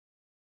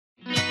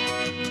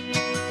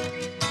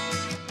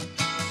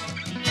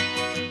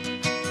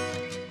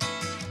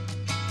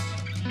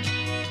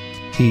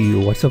Hey,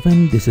 what's up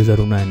friend, this is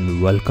Aruna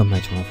and welcome my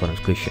channel for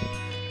creation.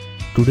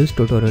 Today's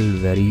tutorial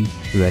very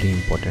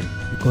important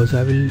because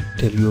I will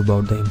tell you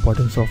about the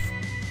importance of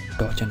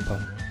dodge and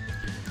burn.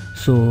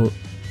 So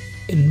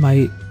in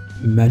my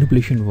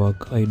manipulation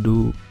work I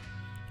do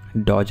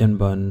dodge and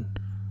burn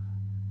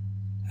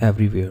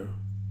everywhere.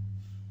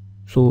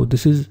 So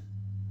this is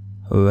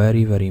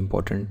very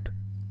important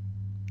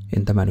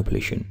in the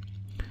manipulation.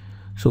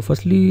 So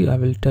firstly I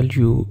will tell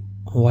you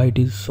why it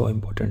is so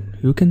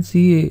important. You can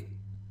see a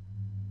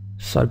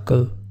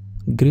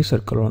gray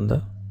circle on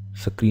the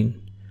screen.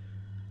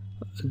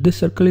 This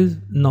circle is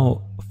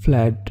now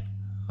flat.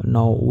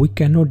 Now we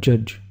cannot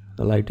judge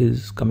the light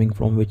is coming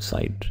from which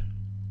side.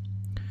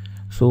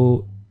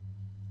 So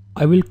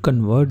I will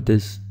convert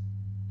this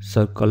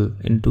circle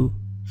into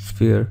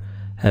sphere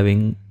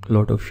having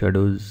lot of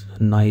shadows,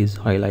 nice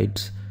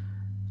highlights,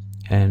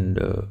 and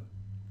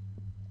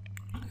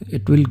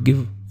it will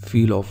give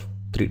feel of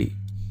 3D.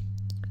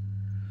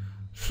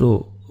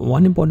 So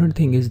one important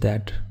thing is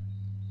that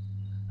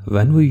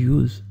when we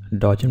use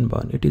dodge and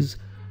burn, it is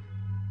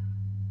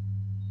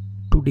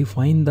to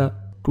define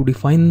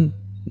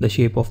the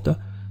shape of the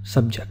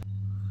subject.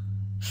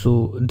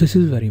 So this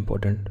is very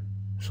important.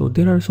 So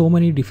there are so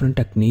many different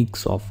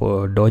techniques of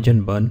dodge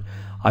and burn.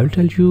 I will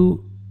tell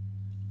you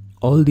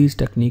all these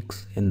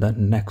techniques in the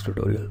next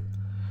tutorial.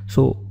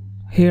 So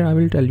here I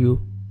will tell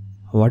you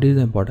what is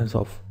the importance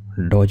of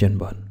dodge and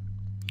burn.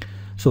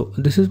 So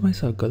this is my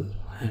circle,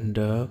 and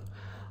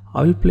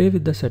I will play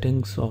with the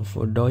settings of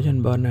dodge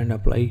and burn and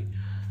apply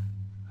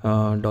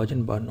dodge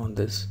and burn on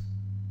this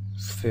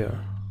sphere.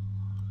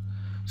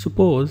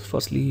 Suppose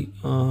firstly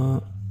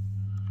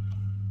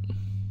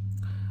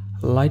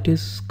light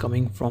is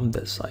coming from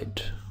this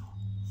side,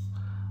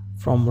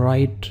 from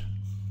right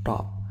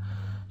top.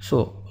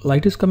 So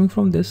light is coming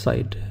from this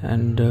side,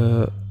 and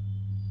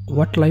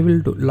what light will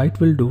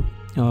do,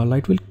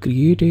 light will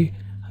create a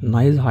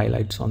nice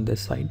highlights on this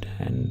side,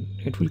 and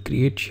it will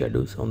create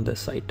shadows on this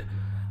side,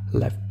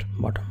 left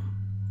bottom.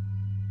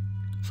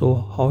 So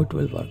how it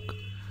will work?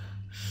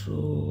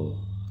 So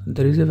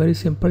there is a very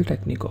simple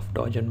technique of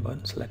dodge and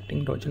burn.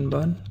 Selecting dodge and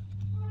burn,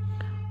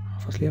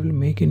 firstly I will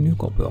make a new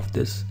copy of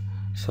this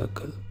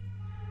circle.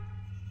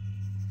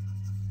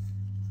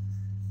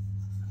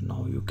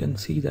 Now you can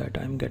see that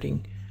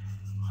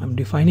I'm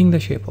defining the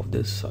shape of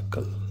this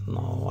circle.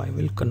 Now I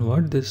will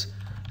convert this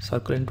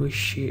circle into a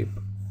shape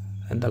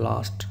and the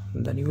last,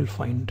 then you will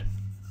find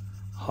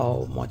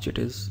how much it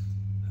is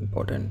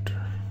important.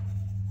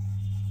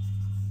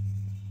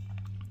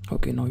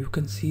 Okay, now you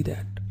can see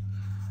that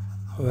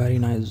very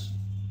nice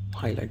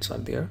highlights are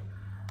there,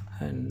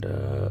 and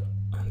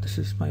this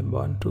is my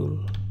burn tool.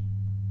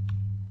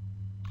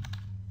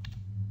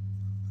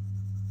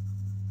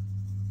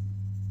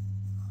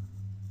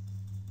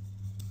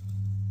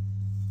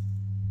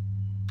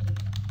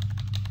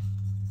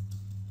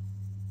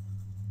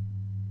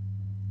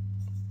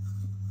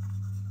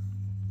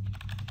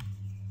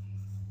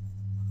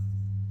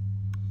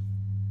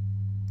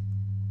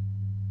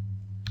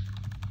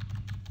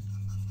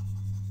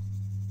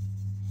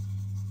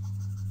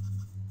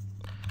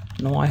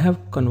 Now I have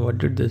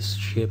converted this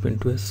shape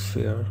into a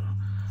sphere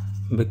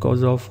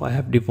because of I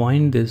have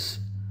defined this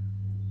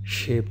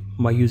shape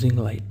by using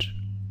light.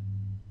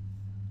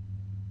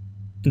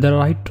 In the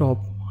right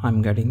top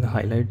I'm getting the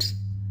highlights,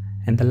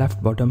 and the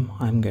left bottom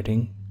I'm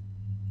getting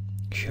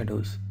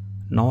shadows.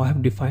 Now I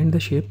have defined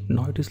the shape.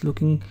 Now it is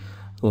looking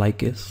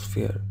like a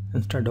sphere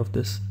instead of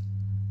this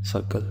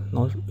circle.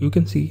 Now you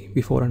can see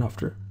before and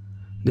after.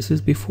 This is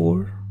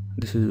before,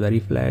 this is very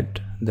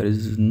flat, there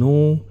is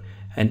no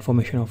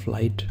information of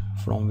light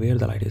from where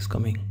the light is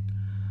coming.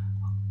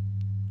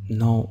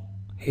 Now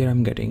here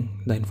I'm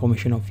getting the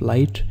information of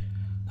light.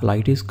 The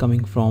light is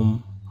coming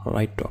from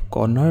right top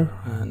corner,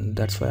 and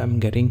that's why I'm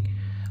getting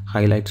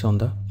highlights on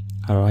the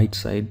right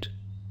side,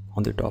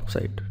 on the top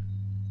side,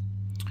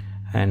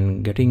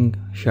 and getting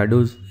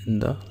shadows in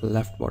the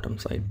left bottom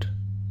side.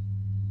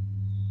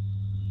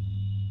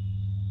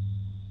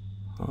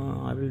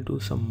 I will do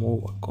some more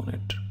work on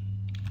it.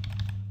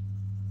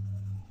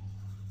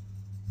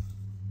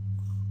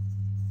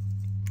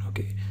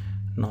 Okay,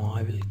 now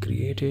I will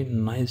create a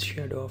nice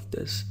shadow of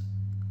this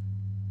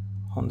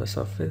on the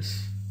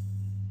surface.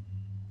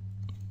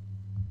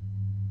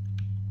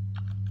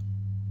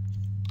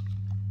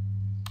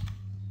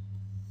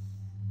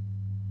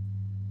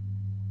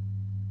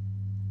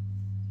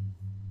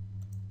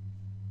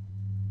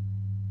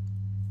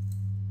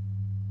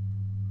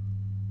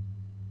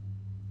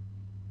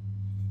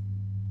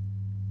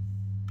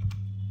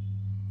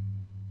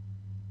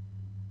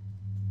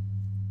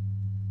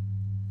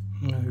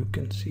 Now you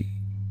can see.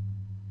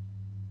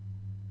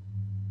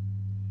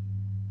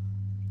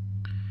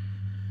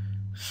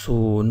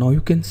 So now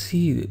you can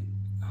see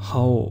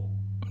how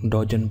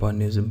dodge and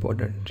burn is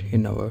important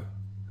in our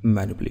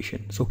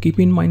manipulation. So keep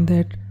in mind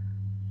that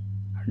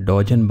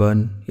dodge and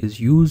burn is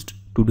used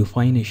to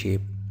define a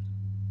shape.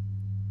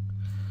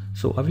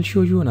 So I will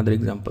show you another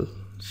example.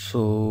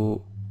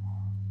 So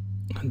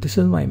this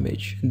is my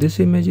image. This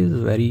image is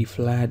very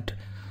flat,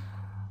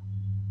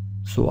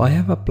 So I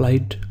have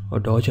applied a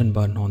dodge and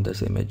burn on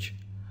this image.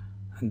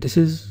 And this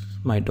is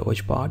my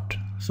dodge part.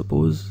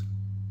 Suppose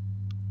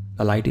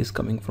the light is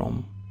coming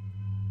from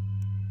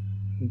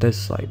this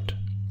side,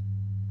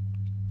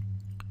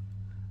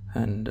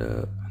 and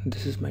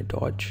this is my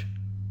dodge.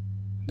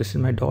 This is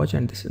my dodge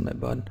and this is my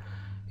burn.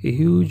 A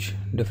huge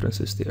difference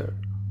is there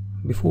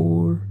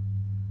before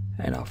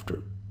and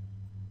after.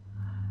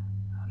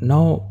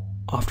 Now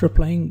after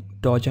applying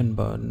dodge and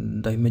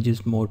burn, the image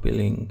is more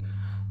appealing,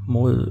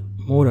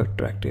 more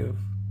attractive.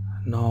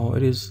 Now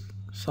it is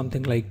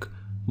something like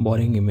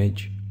boring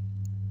image,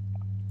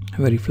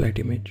 very flat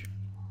image.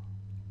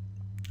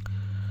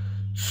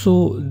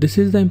 So this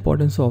is the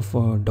importance of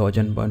dodge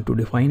and burn to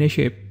define a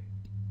shape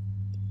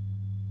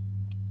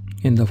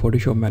in the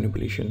Photoshop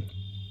manipulation.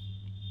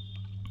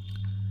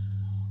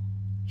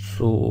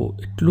 So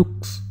it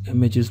looks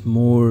images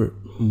more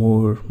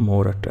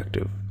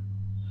attractive.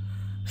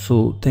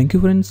 So thank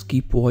you friends,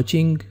 keep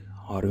watching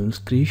Arun's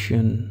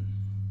Creation.